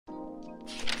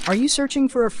Are you searching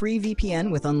for a free VPN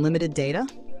with unlimited data?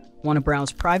 Want to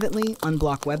browse privately,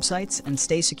 unblock websites, and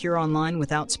stay secure online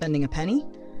without spending a penny?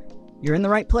 You're in the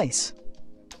right place.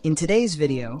 In today's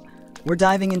video, we're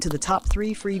diving into the top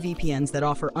 3 free VPNs that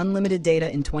offer unlimited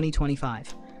data in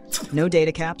 2025. No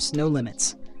data caps, no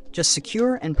limits. Just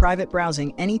secure and private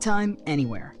browsing anytime,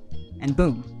 anywhere. And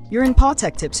boom, you're in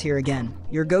PauTECtips here again,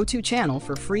 your go-to channel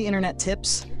for free internet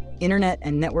tips, internet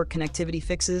and network connectivity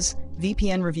fixes,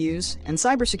 VPN reviews, and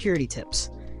cybersecurity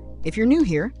tips. If you're new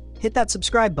here, hit that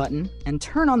subscribe button and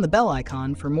turn on the bell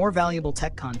icon for more valuable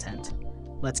tech content.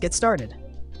 Let's get started.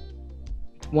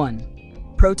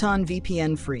 1. Proton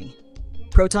VPN Free.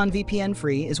 Proton VPN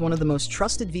Free is one of the most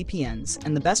trusted VPNs,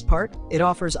 and the best part, it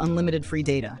offers unlimited free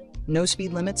data. No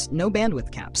speed limits, no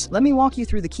bandwidth caps. Let me walk you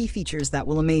through the key features that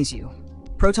will amaze you.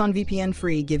 Proton VPN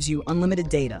Free gives you unlimited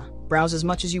data. Browse as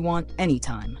much as you want,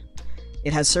 anytime.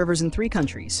 It has servers in 3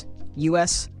 countries,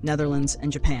 US, Netherlands,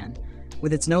 and Japan.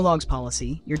 With its no-logs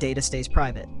policy, your data stays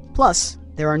private. Plus,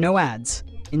 there are no ads.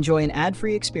 Enjoy an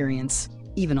ad-free experience,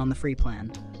 even on the free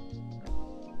plan.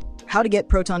 How to get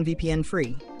Proton VPN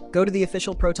Free? Go to the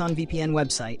official Proton VPN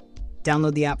website.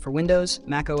 Download the app for Windows,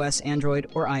 macOS,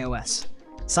 Android, or iOS.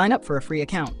 Sign up for a free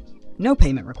account. No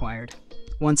payment required.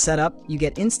 Once set up, you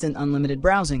get instant unlimited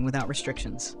browsing without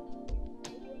restrictions.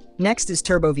 Next is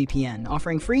TurboVPN,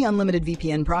 offering free unlimited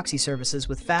VPN proxy services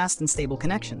with fast and stable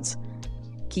connections.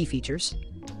 Key features.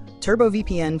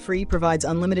 TurboVPN Free provides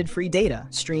unlimited free data,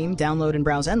 stream, download, and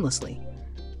browse endlessly.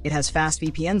 It has fast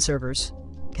VPN servers,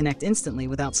 connect instantly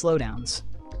without slowdowns.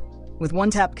 With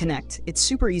one-tap connect, it's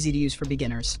super easy to use for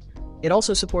beginners. It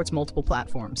also supports multiple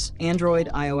platforms, Android,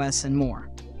 iOS, and more.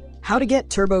 How to get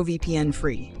TurboVPN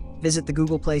Free? Visit the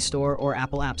Google Play Store or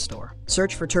Apple App Store.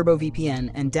 Search for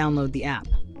TurboVPN and download the app.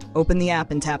 Open the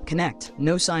app and tap Connect.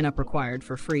 No sign-up required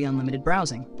for free unlimited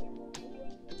browsing.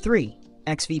 3.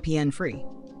 x-vpn Free.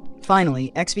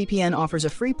 Finally, x-vpn offers a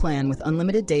free plan with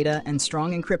unlimited data and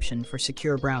strong encryption for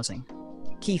secure browsing.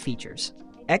 Key features.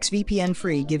 x-vpn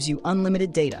Free gives you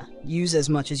unlimited data. Use as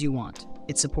much as you want.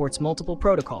 It supports multiple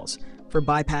protocols for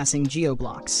bypassing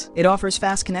geo-blocks. It offers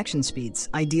fast connection speeds,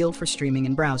 ideal for streaming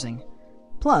and browsing.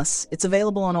 Plus, it's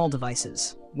available on all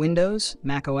devices: Windows,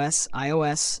 macOS,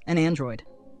 iOS, and Android.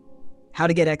 How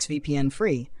to get x-vpn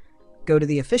Free? Go to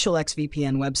the official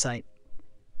x-vpn website.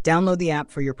 Download the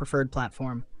app for your preferred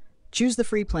platform. Choose the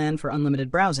free plan for unlimited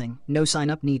browsing, no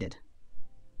sign-up needed.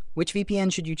 Which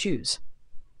VPN should you choose?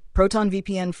 Proton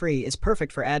VPN Free is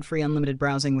perfect for ad-free unlimited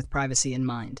browsing with privacy in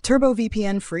mind.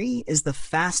 TurboVPN Free is the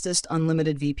fastest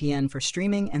unlimited VPN for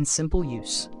streaming and simple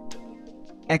use.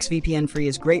 x-vpn Free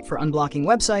is great for unblocking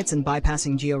websites and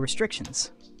bypassing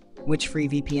geo-restrictions. Which free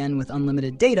VPN with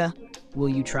unlimited data will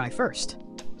you try first?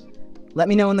 Let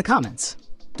me know in the comments.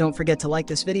 Don't forget to like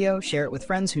this video, share it with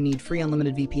friends who need free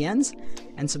unlimited VPNs,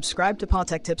 and subscribe to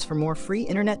PauTECtips for more free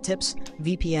internet tips,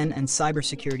 VPN, and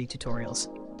cybersecurity tutorials.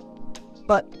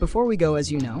 But before we go,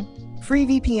 as you know, free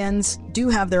VPNs do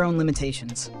have their own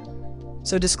limitations.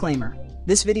 So disclaimer,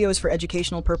 this video is for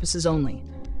educational purposes only.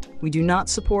 We do not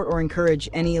support or encourage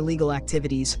any illegal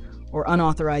activities or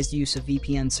unauthorized use of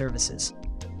VPN services.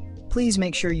 Please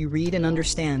make sure you read and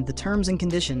understand the terms and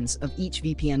conditions of each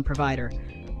VPN provider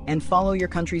and follow your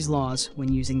country's laws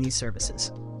when using these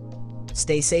services.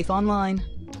 Stay safe online,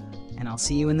 and I'll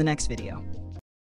see you in the next video.